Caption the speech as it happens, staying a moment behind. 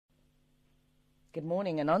Good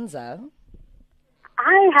morning, Anonza.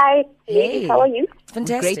 Hi. Hey. How are you?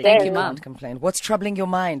 Fantastic. Great, thank you, Mom. Can't complain. What's troubling your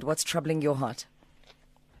mind? What's troubling your heart?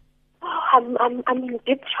 I'm in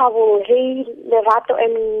deep trouble. Hey, Lerato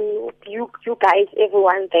and you guys,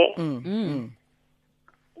 everyone there.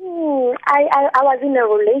 I was in a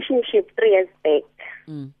relationship 3 years back.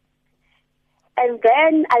 And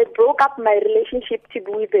then I broke up my relationship to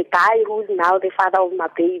be with a guy who's now the father of my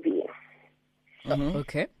baby.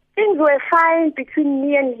 Okay. Things were fine between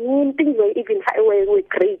me and him. Things were were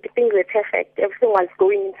great. Things were perfect. Everything was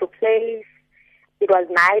going into place. It was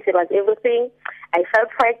nice. It was everything. I felt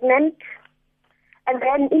pregnant. And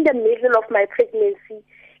then in the middle of my pregnancy,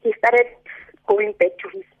 he started going back to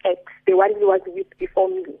his ex, the one he was with before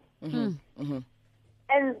me.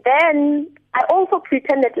 And then I also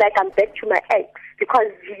pretended like I'm back to my ex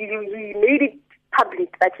because he made it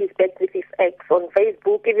public that he's back with his ex on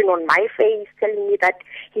Facebook, even on my face, telling me that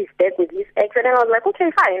he's back with his ex. And then I was like,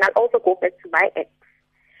 okay, fine, I'll also go back to my ex.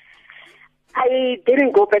 I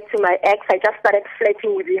didn't go back to my ex. I just started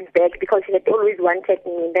flirting with him back because he had always wanted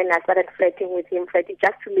me. And then I started flirting with him,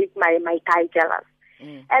 just to make my guy jealous.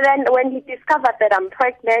 And then when he discovered that I'm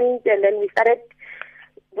pregnant, and then we started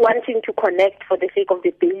wanting to connect for the sake of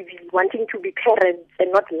the baby, wanting to be parents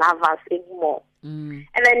and not lovers anymore.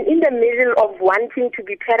 And then in the middle of wanting to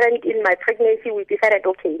be parent in my pregnancy, we decided,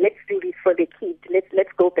 okay, let's do this for the kid.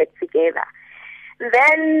 Let's go back together.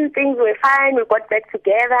 Then things were fine. We got back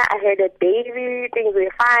together. I had a baby. Things were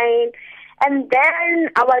fine. And then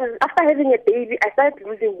after having a baby, I started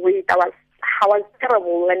losing weight. I was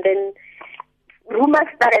terrible. And then rumors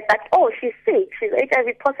started that, oh, she's sick, she's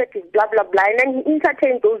HIV positive, blah, blah, blah. And then he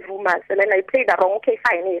entertained those rumors. And then I played along, okay,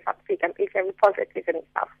 fine, yes, I'm sick, I'm HIV positive and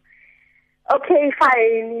stuff. Okay,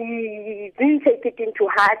 fine. He didn't take it into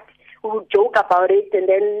heart. We would joke about it, and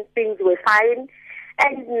then things were fine.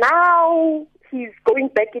 And now he's going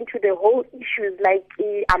back into the whole issues, like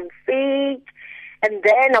I'm sick, and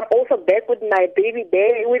then I'm also back with my baby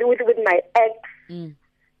there, with my ex.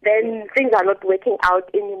 Then things are not working out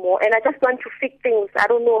anymore, and I just want to fix things. I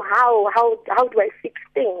don't know how do I fix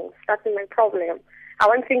things? That's my problem. I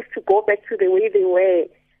want things to go back to the way they were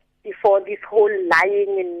before this whole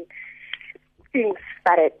lying and things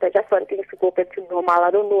started. I just want things to go back to normal. I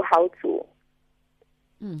don't know how to.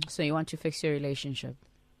 So you want to fix your relationship?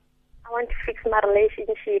 I want to fix my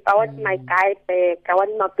relationship. I want my guy back. I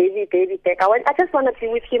want my baby back. I just want to be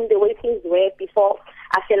with him the way things were before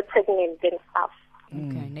I fell pregnant and stuff.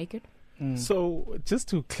 Okay, naked? So just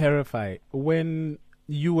to clarify, when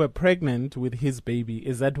you were pregnant with his baby,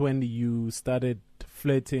 is that when you started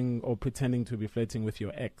flirting or pretending to be flirting with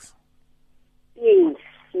your ex? Yes.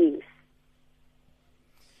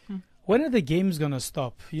 When are the games going to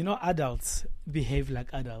stop? You know, adults behave like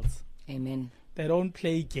adults. Amen. They don't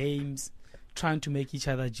play games trying to make each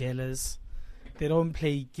other jealous. They don't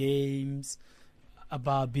play games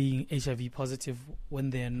about being HIV positive when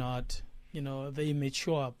they're not. You know, they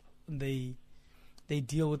mature up. They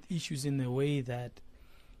deal with issues in a way that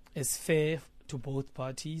is fair to both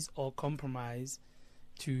parties, or compromise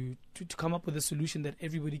to come up with a solution that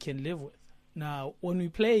everybody can live with. Now, when we're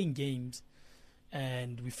playing games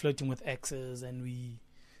and we're flirting with exes and we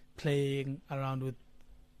playing around with,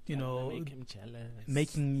 you know,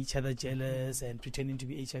 making each other jealous and pretending to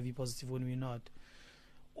be HIV positive when we're not.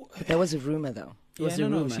 But there was a rumor, though. It was a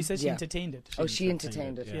rumor. She said she entertained it. She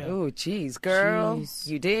entertained it. Yeah. Oh, jeez, girl.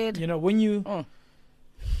 You did? You know, when you...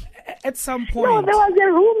 At some point... No, there was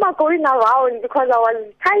a rumor going around because I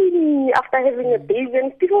was tiny after having a baby,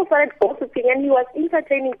 and people started gossiping, and he was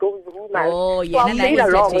entertaining those rumors. Oh, yeah. So I played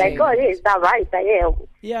along, like, oh, yes, that's right, I am.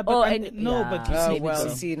 Yeah, but... but you Oh, see... well,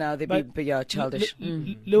 see, now they be childish.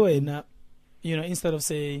 Now, you know, instead of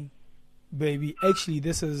saying, baby, actually,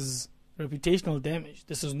 this is reputational damage.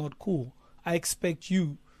 This is not cool. I expect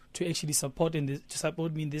you to actually support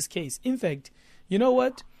me in this case. In fact, you know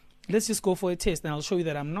what? Let's just go for a test and I'll show you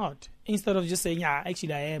that I'm not. Instead of just saying, yeah,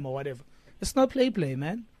 actually I am or whatever. It's not play,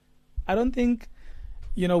 man. I don't think,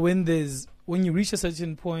 you know, when you reach a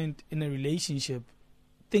certain point in a relationship,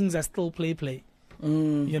 things are still play.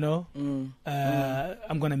 You know?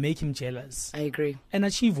 I'm going to make him jealous. I agree. And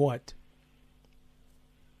achieve what?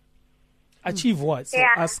 Achieve what? So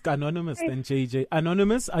ask Anonymous then, JJ.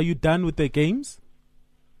 Anonymous, are you done with the games?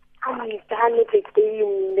 I'm done with the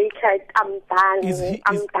game, Richard. I'm done.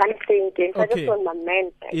 I'm done playing games. I just want my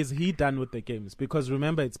man back. Is he done with the games? Because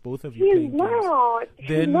remember, it's both of you He's playing not. games.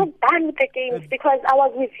 He's not done with the games because I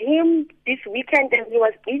was with him this weekend and he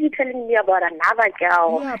was busy telling me about another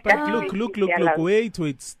girl. Yeah, but look,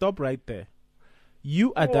 wait, stop right there.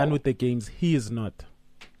 You are done with the games. He is not.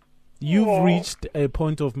 You've reached a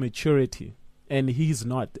point of maturity and he's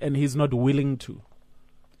not willing to,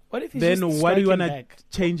 What if he's then just why do you striking want to back?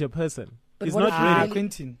 change a person? But He's what not if he ready. really-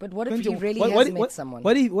 Quentin. But what if Quentin, he really what- has what- met what- someone?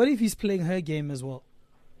 What if he's playing her game as well?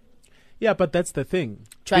 Yeah, but that's the thing.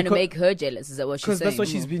 Trying to Becau- make her jealous. Is that what she's Because saying? that's what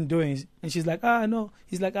she's been doing. And she's like, no.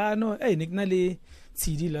 He's like, no. Hey, Nick Nali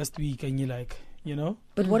CD last week. And you're like, you know?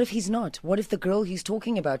 But what if he's not? What if the girl he's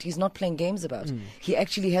talking about, he's not playing games about? He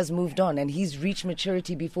actually has moved on and he's reached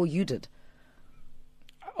maturity before you did.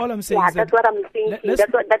 All I'm saying Yeah, is that that's what I'm thinking.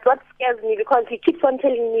 That's what scares me, because he keeps on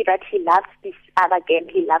telling me that he loves this other girl,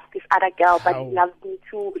 he loves this other girl, but How? he loves me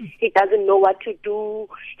too. He doesn't know what to do.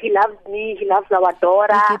 He loves me. He loves our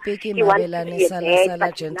daughter. He wants to be a dad,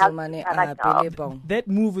 but he loves this other girl. that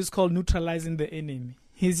move is called neutralizing the enemy.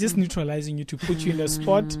 He's just neutralizing you to put you in a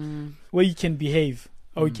spot where you can behave.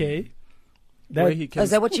 Okay? Where he can,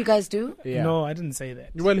 Is that what you guys do? yeah. No, I didn't say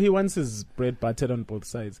that. Well, he wants his bread buttered on both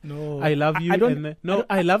sides. No. I love you, I don't- and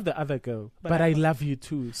I love the other girl, but I love you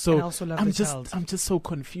too. So And I also love I'm the just, child. I'm just so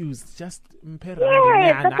confused. Just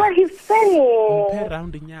Yeah, that's what he's saying.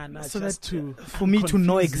 So just that to for me to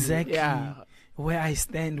know confuse you. exactly Yeah. where I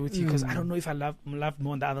stand with you, because I don't know if I love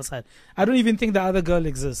more on the other side. I don't even think the other girl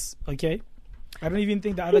exists. Okay, I don't even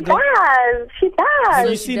think the other She girl. does. She does. Have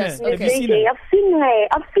you she seen does. her? Have you Okay. seen her?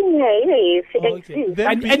 I've seen her. Yes, she Oh, okay. exists.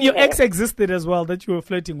 Then And your ex existed as well, that you were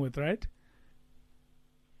flirting with, right?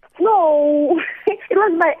 No, it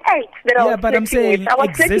was my ex that I Yeah, was but I'm flirting saying with. I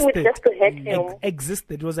was flirting with existed. just to hurt him.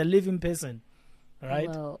 Existed. It was a living person, right?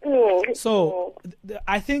 Well, So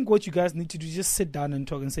I think what you guys need to do is just sit down and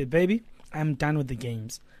talk and say, baby, I'm done with the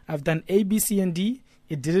games. I've done A, B, C, and D.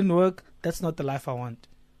 It didn't work. That's not the life I want.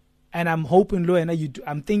 And I'm hoping, Loena,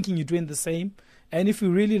 I'm thinking you're doing the same. And if we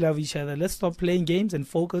really love each other, let's stop playing games and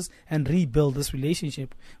focus and rebuild this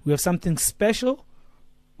relationship. We have something special.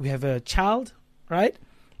 We have a child, right?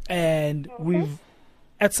 And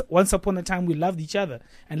once upon a time, we loved each other.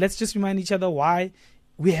 And let's just remind each other why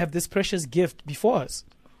we have this precious gift before us.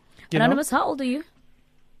 You know? Anonymous, how old are you?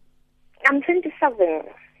 I'm 27.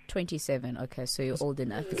 27. Okay, so you're old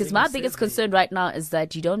enough. Because my biggest concern right now is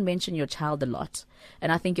that you don't mention your child a lot,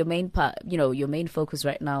 and I think your main your main focus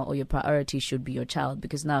right now, or your priority, should be your child.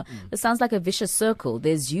 Because now it sounds like a vicious circle.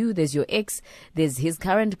 There's you, there's your ex, there's his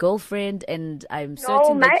current girlfriend, and I'm No,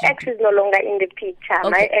 certain my that ex is no longer in the picture. Okay.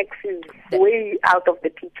 My ex is way out of the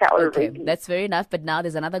picture already. Okay, that's fair enough. But now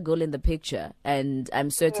there's another girl in the picture, and I'm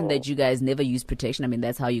certain that you guys never use protection. I mean,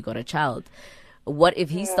 that's how you got a child. What if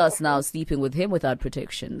he starts now sleeping with him without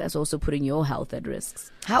protection? That's also putting your health at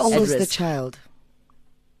risk. How old At is the risk. child?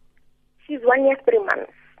 She's 1 year, 3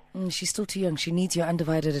 months. She's still too young. She needs your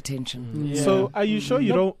undivided attention. Yeah. So are you sure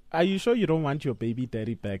you don't? Are you sure you don't want your baby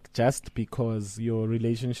daddy back just because your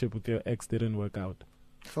relationship with your ex didn't work out?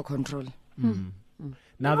 For control.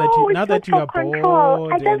 Now No, that it's you not are for control.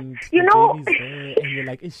 bored I just- and you the know- baby's there and you're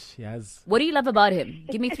like, ish, yes. What do you love about him?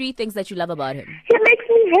 Give me 3 things that you love about him. He makes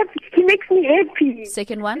me happy. He makes me happy.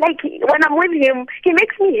 Second one? Like, when I'm with him, he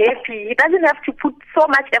makes me happy. He doesn't have to put so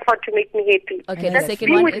much effort to make me happy. Okay, the Just second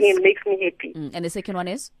Being one with is? him makes me happy. And the second one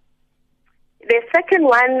is? The second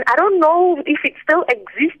one, I don't know if it still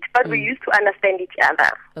exists, but we used to understand each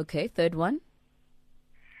other. Okay, third one?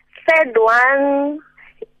 Third one,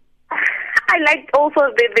 I like also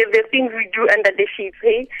the things we do under the sheets,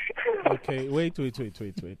 hey? Okay, wait.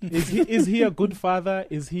 Is he a good father?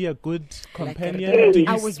 Is he a good companion? Yes, Do you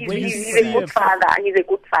I was do waiting you he's for a see good father. He's a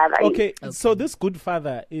good father. Okay, so this good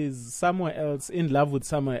father is somewhere else, in love with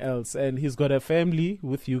somewhere else, and he's got a family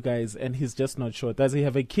with you guys, and he's just not sure. Does he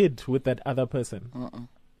have a kid with that other person?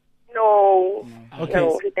 No. Okay.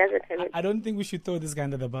 No, he doesn't have it. I don't think we should throw this guy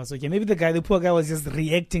under the bus. Okay, maybe the poor guy was just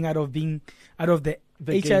reacting out of the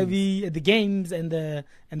HIV, the games, and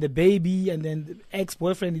the baby, and then the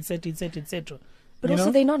ex-boyfriend, etc., etc., etc. But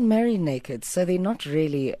also, they're not married naked, so they're not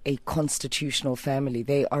really a constitutional family.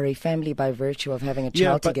 They are a family by virtue of having a Yeah,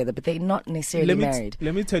 child but together, but they're not necessarily married.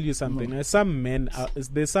 Let me tell you something. There's some men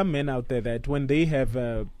out there that when they have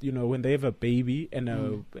a baby and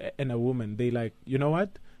a woman, they like, you know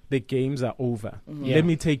what? The games are over. Yeah. Let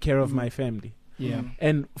me take care of my family. Yeah.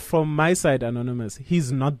 And from my side, Anonymous,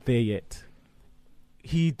 he's not there yet.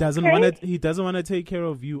 He doesn't Okay. want to take care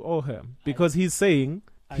of you or her because he's saying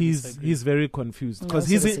I he's disagree. very confused I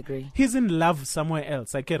because also disagree. he's in love somewhere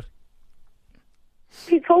else.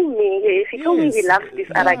 He told me, yes. He told me he Yes. loves this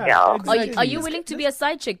other Yeah, girl. exactly. Are you willing to be a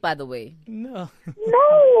side chick, by the way? No.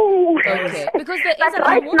 No. Okay, because there is But another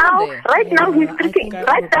right woman now, there. right now he's I treating. think I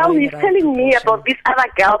Right would now weigh he's it out telling me proportion. about this other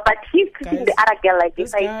girl, but he's treating Guys, the other girl like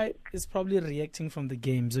This this. guy is probably reacting from the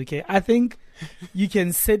games, okay? I think you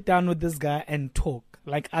can sit down with this guy and talk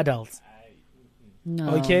like adults.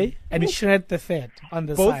 No. Okay, and shred the fat on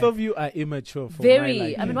the Both side. of you are immature for my Very.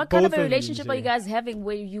 liking. I mean, what kind of Both a you, relationship are you Jay. guys having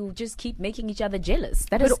where you just keep making each other jealous?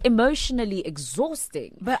 That is emotionally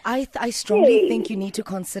exhausting. But I strongly think you need to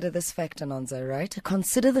consider this fact, Anonza, right?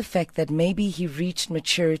 Consider the fact that maybe he reached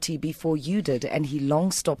maturity before you did and he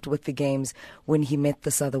long stopped with the games when he met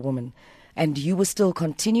this other woman. And you were still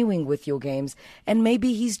continuing with your games, and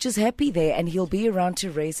maybe he's just happy there, and he'll be around to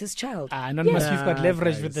raise his child. Anonymous, you've got Yeah,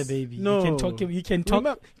 leverage with the guys. baby. No. You can talk him. You can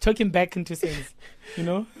talk him back into sense. You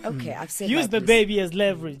know, Okay, I've said use my the piece. baby as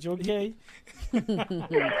leverage. Okay.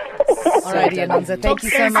 Alrighty, Anonza, thank you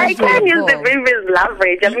so I much for can't your use the call. baby's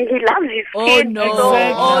leverage. I mean, he loves his Oh, kids. no. So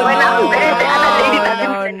Oh, when I'm there, the other lady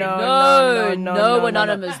doesn't. No,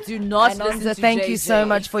 Anonymous. Do not listen Anonza, to thank you so JJ.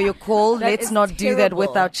 much for your call. That Let's is not do that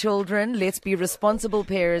with terrible. our children. Let's be responsible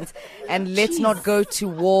parents, and let's not go to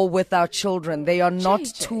war with our children. They are not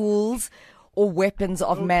JJ. tools or weapons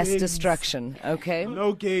of mass games. destruction, okay?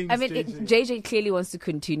 No games. I mean, JJ clearly wants to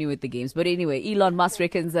continue with the games. But anyway, Elon Musk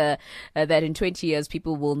reckons that in 20 years,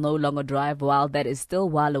 people will no longer drive. While that is still a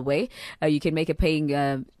while away, you can make a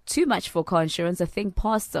paying too much for car insurance a thing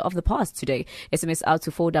of the past today. SMS out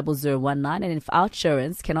to 40019. And if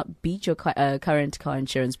outsurance cannot beat your current car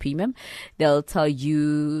insurance premium, they'll tell them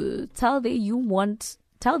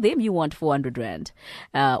you want 400 Rand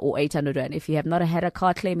or 800 Rand. If you have not had a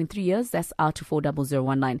car claim in 3 years, that's out to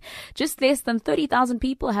 40019. Just less than 30,000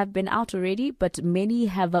 people have been out already, but many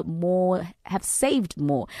have saved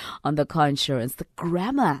more on the car insurance. The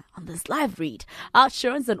grammar on this live read.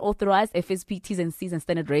 Outsurance and authorized FSP T's and C's and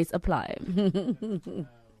standard rates apply.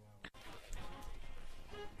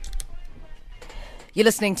 You're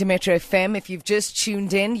listening to Metro FM. If you've just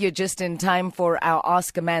tuned in, you're just in time for our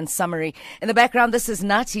Ask a Man summary. In the background, this is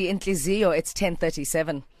Nati Intlizio. It's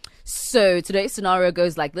 10:37. So today's scenario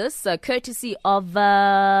goes like this, courtesy of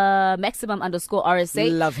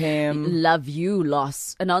maximum_RSA. Love him. Love you,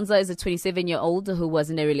 loss. Anonza is a 27-year-old who was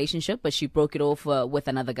in a relationship, but she broke it off with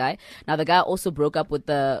another guy. Now, the guy also broke up with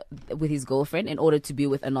his girlfriend in order to be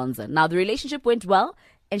with Anonza. Now, the relationship went well,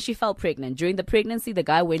 and she fell pregnant. During the pregnancy, the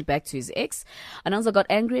guy went back to his ex. Anonza got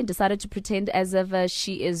angry and decided to pretend as if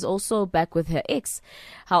she is also back with her ex.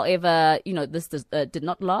 However, this did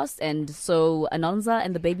not last, and so Anonza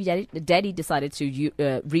and the baby daddy decided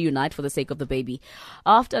to reunite for the sake of the baby.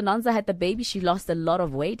 After Anonza had the baby, she lost a lot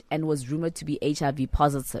of weight and was rumored to be HIV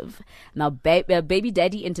positive. Now, baby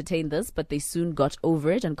daddy entertained this, but they soon got over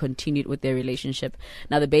it and continued with their relationship.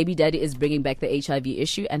 Now, the baby daddy is bringing back the HIV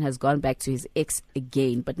issue and has gone back to his ex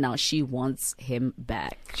again, but now she wants him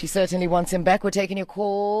back. She certainly wants him back. We're taking your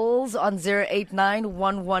calls on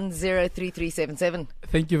 089-110-3377.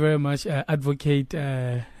 Thank you very much, Advocate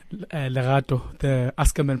Lerato, the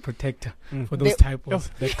Ask a Man protector, for those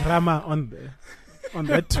typos. The grammar on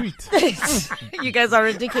that tweet. You guys are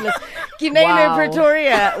ridiculous. Kinelo Wow.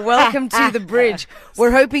 Pretoria, welcome to the bridge.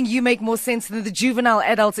 We're hoping you make more sense than the juvenile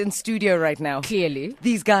adults in studio right now. Clearly.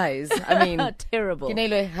 These guys, I mean. Terrible.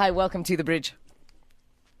 Kinelo, hi, welcome to the bridge.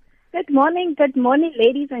 Good morning,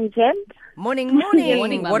 ladies and gents. Morning. Morning,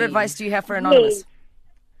 What mommy. advice do you have for Anonymous?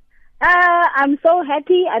 I'm so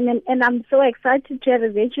happy and I'm so excited to have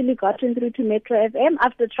eventually gotten through to Metro FM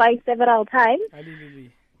after trying several times.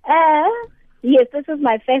 Yes, this is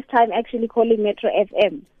my first time actually calling Metro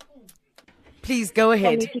FM. Please go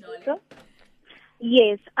ahead.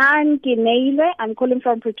 Yes, I'm Gineile. I'm calling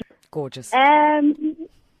from Pretoria. Gorgeous. Pardon?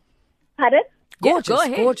 Gorgeous, Go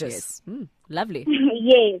ahead. gorgeous. Yes. Lovely.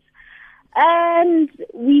 Yes. And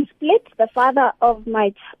we split, the father of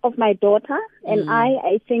my daughter and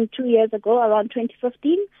I think 2 years ago, around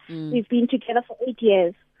 2015. We've been together for 8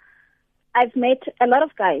 years. I've met a lot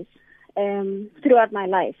of guys throughout my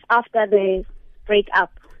life after the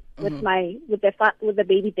breakup with the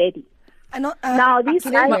baby daddy. Now these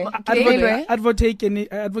guys, Advocate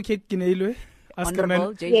Gineilwe,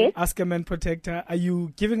 Honorable JJ. Yes. Ask a Man protector. Are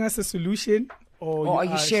you giving us a solution, or are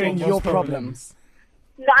you sharing your problems?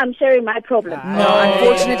 no, I'm sharing my problem. No,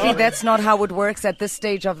 unfortunately, that's not how it works at this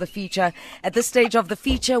stage of the feature. At this stage of the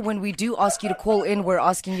feature, when we do ask you to call in, we're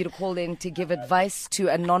asking you to call in to give advice to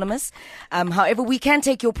Anonymous. However, we can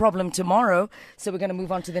take your problem tomorrow, so we're going to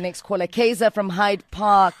move on to the next caller. Kaiser from Hyde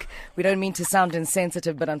Park. We don't mean to sound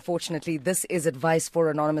insensitive, but unfortunately, this is advice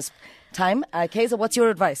for Anonymous time. Kaiser, what's your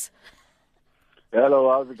advice?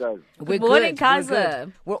 Hello, how's it guys? We're Good morning, good.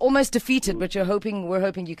 Kaiser. We're almost defeated, but we're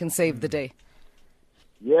hoping you can save the day.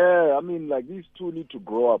 Yeah, I mean, like, these two need to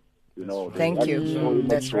grow up, Thank you.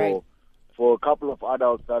 That's right. For a couple of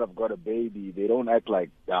adults that have got a baby, they don't act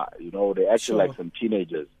like that, they act like some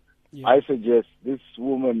teenagers. Yeah. I suggest this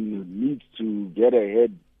woman needs to get her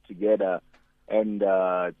head together and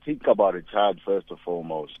think about a child first and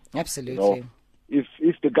foremost. Absolutely. You know,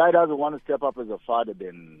 if the guy doesn't want to step up as a father,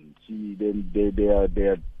 then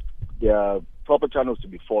there are proper channels to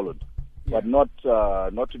be followed, but not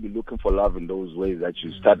to be looking for love in those ways that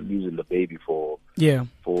you start using the baby for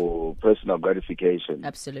personal gratification.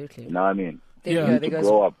 Absolutely. You know what I mean? There You we go. need There to goes.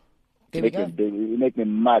 grow up. There we go. You make me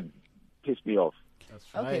mad, piss me off. That's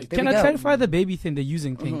Okay, right. there Can we I go. clarify the baby thing, the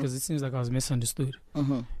using thing, because it seems like I was misunderstood.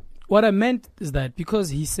 What I meant is that because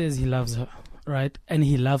he says he loves her, right, and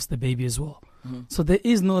he loves the baby as well, so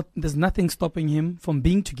there's nothing stopping him from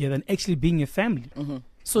being together and actually being a family.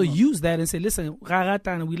 So use that and say, listen,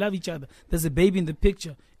 we love each other. There's a baby in the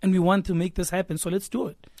picture, and we want to make this happen, so let's do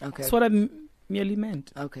it. Okay. That's what I merely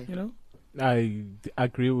meant. Okay. You know? I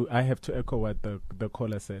agree. I have to echo what the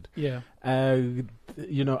caller said. Yeah.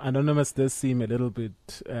 Anonymous does seem a little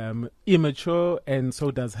bit immature, and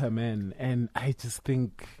so does her man. And I just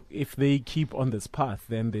think if they keep on this path,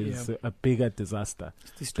 then there's a bigger disaster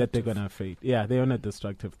that they're going to face. Yeah, they're on a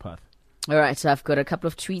destructive path. All right, so I've got a couple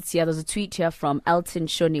of tweets here. There's a tweet here from Elton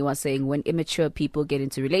Shoniwa saying, when immature people get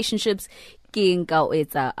into relationships,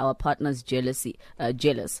 our partner's jealous.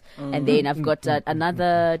 And then I've got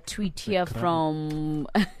another tweet here from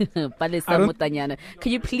Palesa Mutanyana.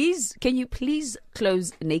 Can you please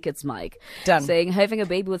close Naked's mic? Done. Saying having a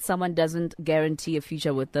baby with someone doesn't guarantee a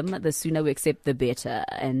future with them. The sooner we accept, the better.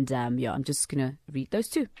 And I'm just gonna read those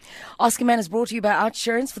two. Ask a Man is brought to you by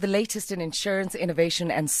Outsurance for the latest in insurance,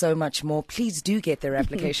 innovation, and so much more. Please do get their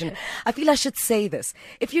application. I feel I should say this.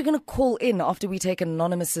 If you're going to call in after we take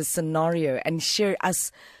Anonymous's scenario and share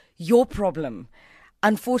us your problem,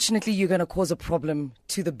 unfortunately, you're going to cause a problem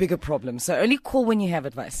to the bigger problem. So only call when you have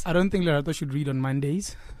advice. I don't think Lerato should read on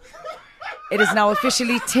Mondays. It is now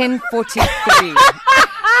officially 10:43.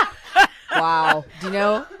 Wow. Do you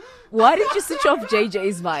know? Why did you switch off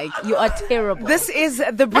JJ's mic? You are terrible. This is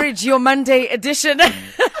The Bridge, your Monday edition.